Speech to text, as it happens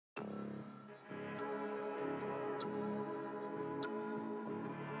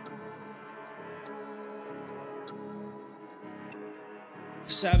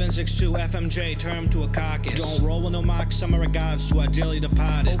762 FMJ, turn to a carcass. Don't roll with no mock, summer regards to our dearly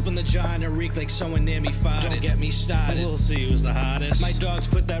departed. Open the jar and it reek like someone near me farted. Don't get me started, we'll see who's the hottest. My dogs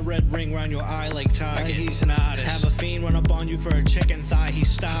put that red ring around your eye like Target. He's an artist. Have a fiend run up on you for a chicken thigh, he's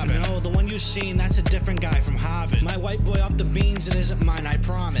starving. No, the one you've seen, that's a different guy from Harvard. My white boy off the beans, it isn't mine, I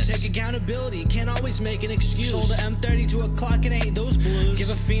promise. Take accountability, can't always make an excuse. Sold the M30 to a clock, it ain't those blues. Give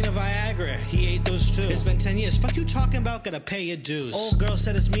a fiend a Viagra, he ate those too. It's been 10 years, fuck you talking about, gotta pay your dues. Old girl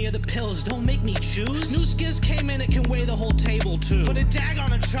said it's me or the pills, don't make me choose. New skiz came in, it can weigh the whole table too. Put a dag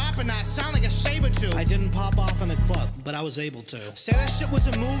on the chopper, not sound like a saber tooth. I didn't pop off in the club, but I was able to. Say that shit was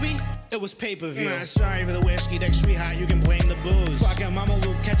a movie, it was pay-per-view. Sorry for the whiskey, next sweetheart, you can blame the booze. Fucking mama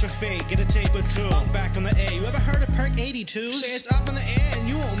Luke, catch a fade, get a tape or two. I'm back from the A, you ever heard of Perk 82? Say it's up in the air and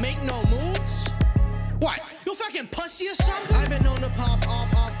you won't make no moves? What? You fucking pussy or something? I've been known to pop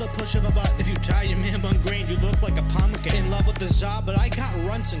off the push of a button. If you tie your man bun green, you look like a pumpkin. In love with the czar, but I got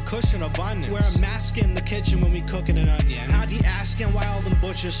runts and cushion abundance. Wear a mask in the kitchen when we cooking an onion. Auntie asking why all them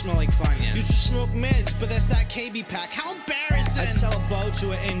butchers smell like Funyuns. You just smoke mids, but that's that KB pack. How embarrassing! I'd sell a bow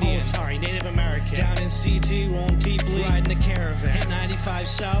to an Indian. Oh, sorry, Native American. Down in CT, rolling deeply, riding a caravan. Hit 95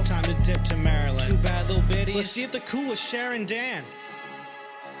 south, time to dip to Maryland. Too bad, little biddies. Let's see if the coup was Sharon Dan.